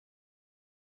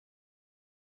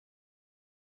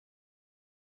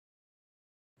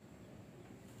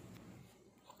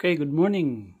Okay, good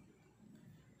morning.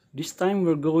 This time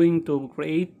we're going to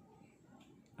create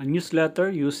a newsletter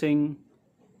using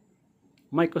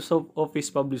Microsoft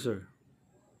Office Publisher.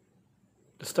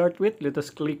 To start with, let us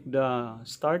click the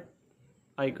start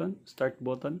icon, start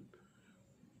button.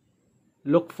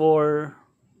 Look for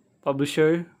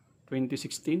Publisher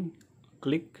 2016.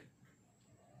 Click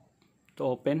to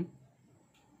open.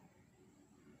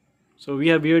 So we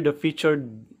have here the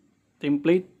featured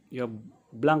template. You have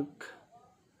blank,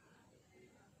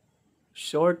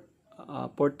 short,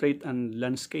 portrait, and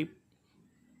landscape.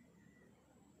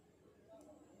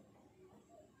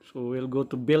 So we'll go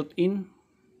to built-in.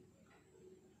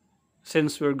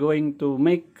 Since we're going to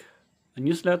make a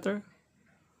newsletter,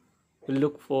 we'll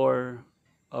look for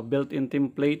a built-in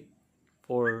template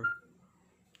for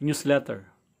newsletter.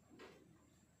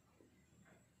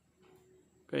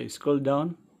 Okay, scroll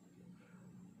down.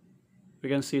 We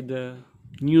can see the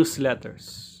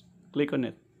newsletters. Click on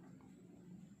it.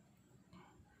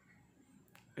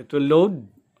 It will load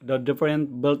the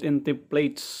different built-in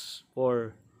templates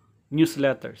for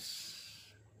newsletters.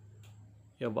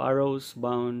 You have arrows,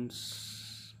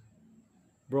 bounds,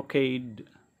 brocade,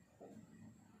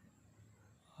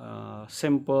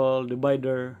 simple,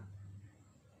 divider.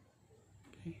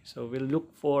 Okay, so we'll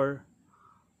look for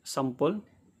sample.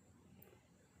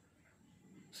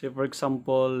 Say for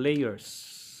example,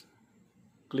 layers.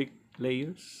 Click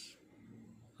layers,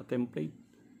 a template.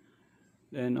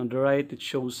 Then on the right, it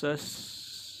shows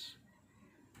us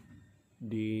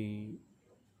the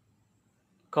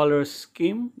color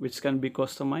scheme, which can be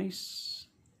customized.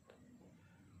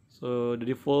 So the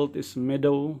default is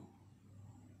meadow.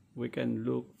 We can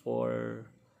look for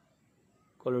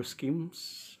color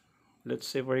schemes. Let's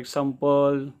say for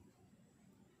example,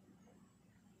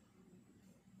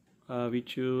 we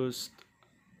choose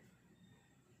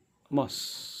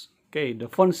moss. Okay, the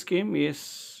font scheme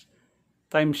is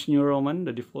Times New Roman,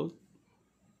 the default.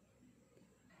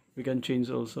 We can change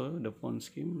also the font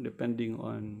scheme depending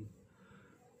on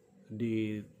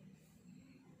the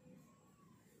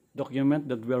document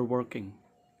that we are working.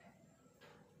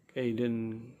 Okay,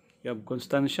 then you have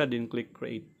Constantia, then click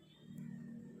create.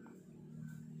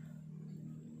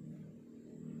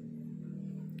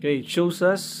 Okay, it shows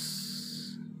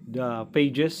us the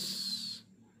pages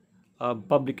of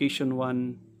publication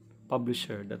 1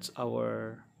 publisher. That's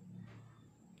our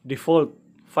default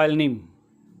file name.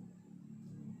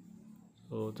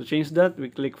 So to change that, we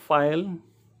click file,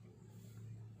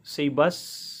 save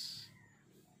as,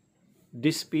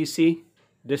 this PC,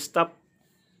 desktop.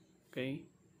 Okay,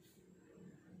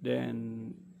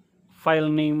 then file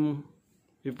name,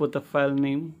 we put a file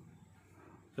name,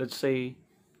 let's say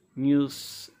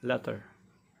newsletter,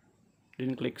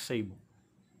 then click save.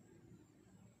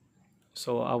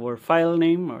 So our file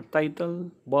name or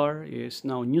title bar is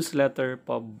now newsletter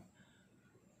pub-publisher.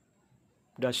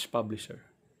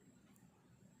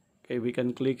 Okay, we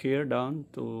can click here down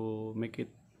to make it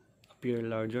appear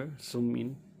larger, zoom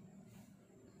in.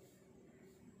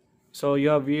 So you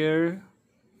have here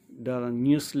the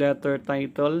newsletter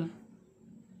title.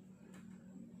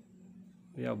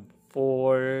 We have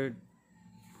 4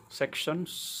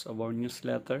 sections of our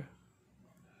newsletter.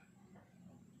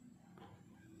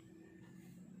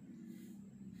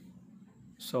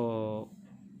 So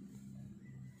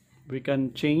we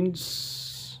can change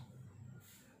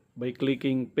by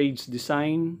clicking page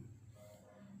design,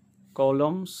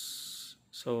 columns.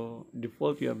 So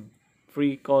default you have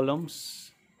 3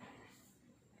 columns.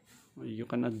 You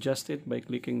can adjust it by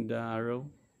clicking the arrow.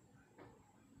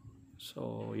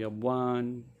 So you have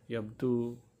 1, you have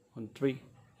 2, and 3,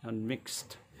 and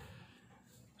mixed.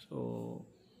 So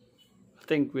I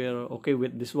think we're okay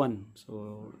with this one.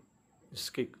 So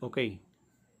just click OK.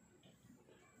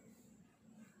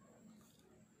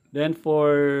 Then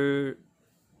for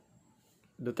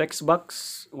the text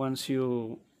box, once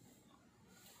you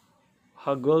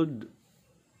hoggled,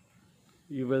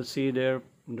 you will see there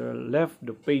on the left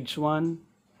the page 1,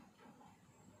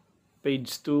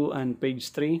 page 2, and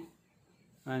page 3,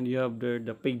 and you have there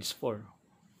the page 4.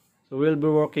 So we'll be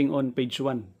working on page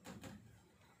 1.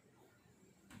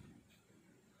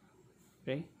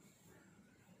 Okay,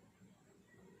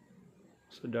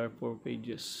 so there are 4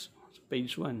 pages. So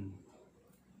page 1.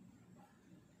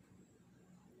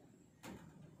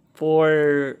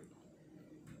 For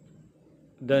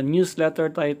the newsletter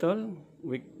title,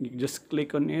 you just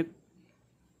click on it,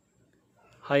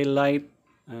 highlight,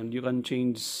 and you can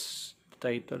change the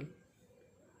title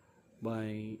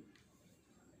by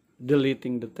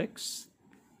deleting the text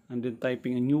and then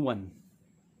typing a new one.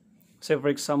 Say for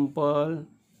example,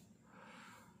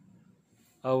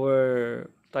 our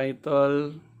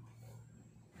title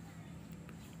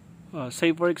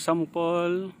Say for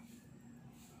example,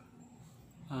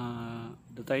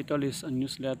 the title is a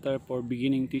newsletter for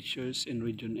beginning teachers in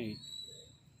Region 8.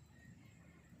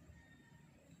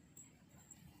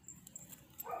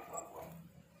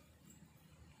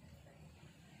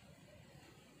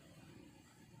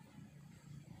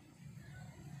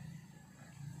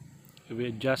 We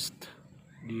adjust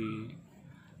the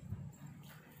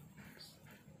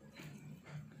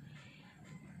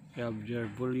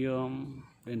subject volume,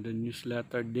 then the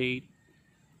newsletter date.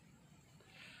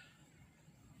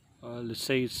 Let's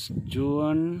say it's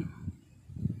June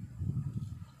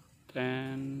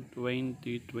 10,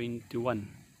 2021.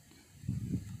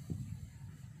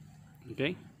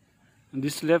 Okay. On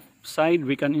this left side,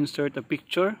 we can insert a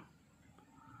picture.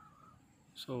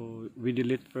 So we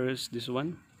delete first this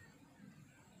one.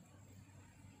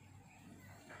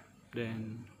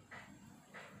 Then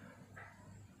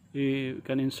we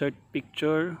can insert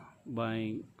picture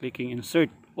by clicking insert.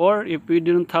 Or if we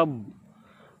didn't have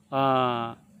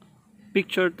a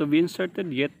picture to be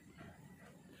inserted yet,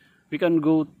 we can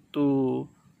go to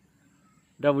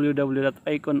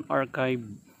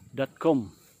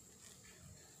www.iconarchive.com.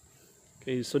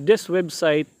 Okay, so this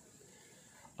website,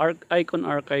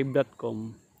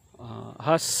 iconarchive.com,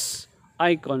 has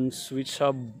icons which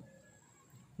have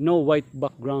no white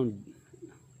background.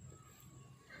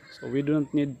 So we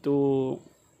don't need to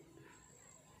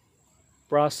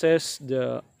process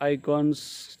the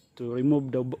icons to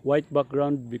remove the white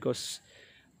background, because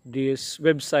this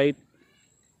website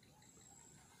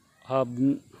have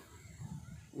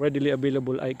readily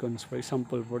available icons, for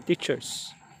example, for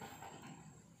teachers.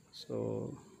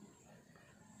 So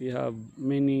we have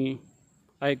many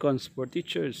icons for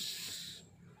teachers.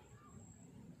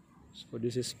 So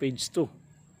this is page 2.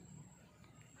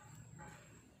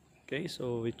 Okay,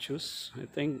 so we choose, I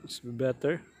think it's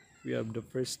better. We have the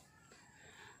first,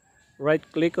 right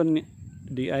click on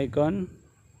the icon,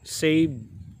 save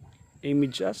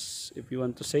image as if you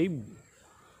want to save,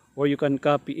 or you can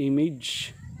copy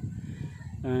image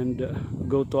and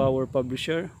go to our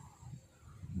publisher,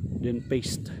 then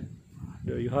paste.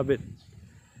 There you have it.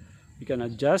 You can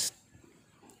adjust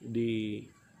the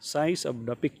size of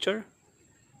the picture,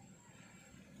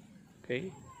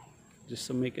 okay, just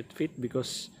to make it fit,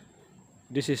 because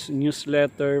this is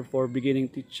newsletter for beginning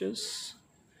teachers,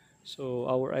 so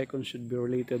our icon should be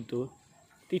related to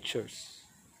teachers.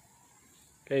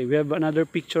 Okay, we have another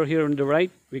picture here on the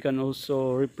right. We can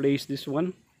also replace this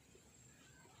one.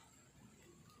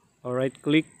 All right,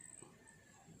 click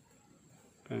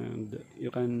and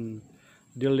you can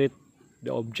delete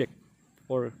the object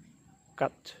or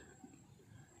cut.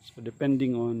 So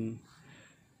depending on,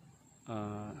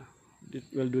 it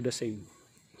will do the same.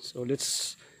 So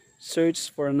let's search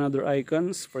for another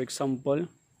icons. For example,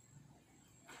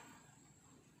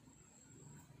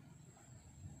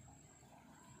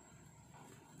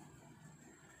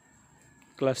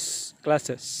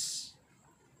 classes.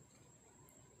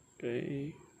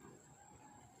 Okay.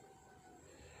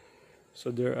 So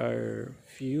there are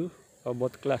few. How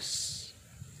about class?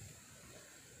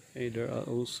 Okay, there are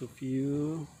also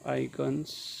few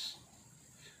icons.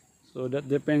 So that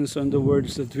depends on the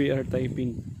words that we are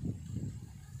typing.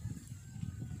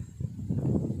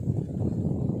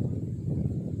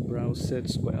 Browse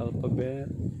sets by alphabet.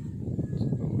 So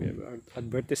we have our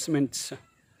advertisements.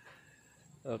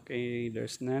 Okay,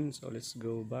 there's none. So let's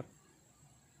go back.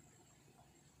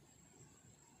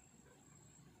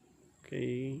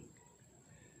 Okay.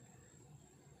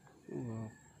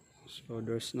 So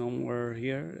there's no more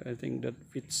here. I think that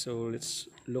fits. So let's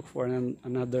look for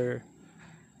another.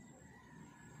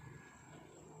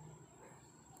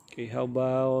 Okay, how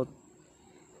about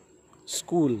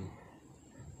school?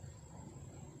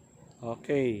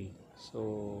 Okay,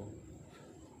 so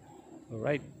all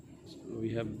right, so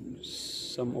we have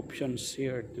some options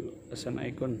here to as an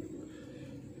icon.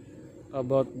 How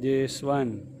about this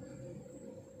one?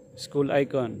 School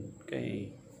icon.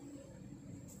 Okay,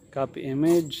 copy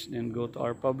image, then go to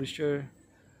our publisher,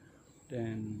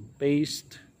 then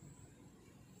paste.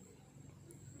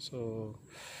 So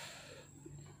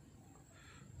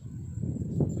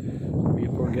we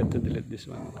forget to delete this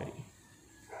one. Okay,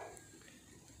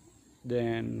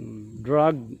 then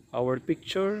drag our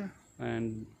picture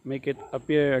and make it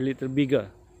appear a little bigger.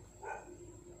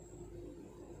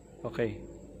 Okay,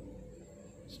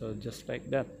 so just like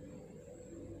that.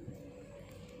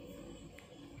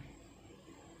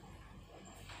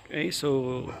 Okay,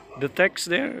 so the text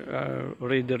there are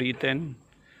already written.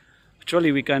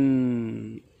 Actually, we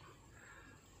can,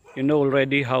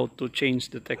 already how to change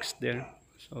the text there.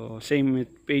 So same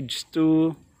with page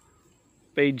 2,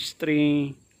 page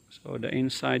 3, So the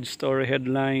inside story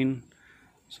headline,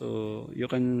 so you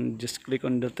can just click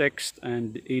on the text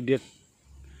and edit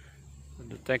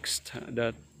the text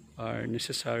that are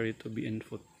necessary to be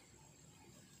input,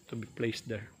 to be placed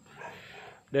there.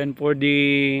 Then for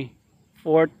the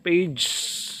fourth page,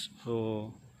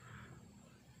 so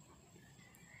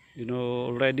you know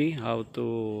already how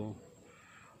to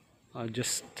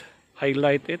just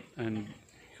highlight it, and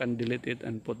you can delete it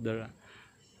and put the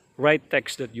right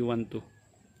text that you want to.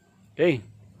 Okay,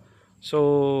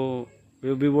 so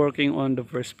we'll be working on the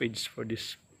first page for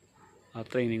this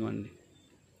training only.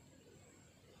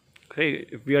 Okay,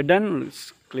 if we are done,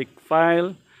 let's click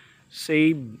File,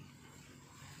 Save.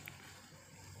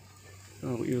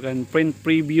 So you can print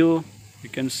preview. You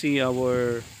can see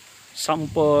our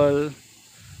sample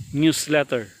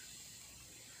newsletter.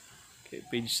 Okay,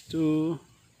 page 2,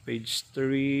 page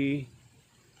 3,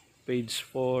 page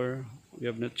 4. We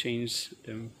have not changed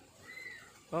them.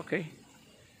 Okay,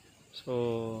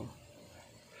 so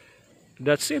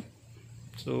that's it.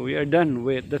 So we are done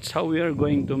with, that's how we are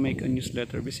going to make a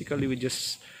newsletter. Basically we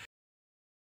just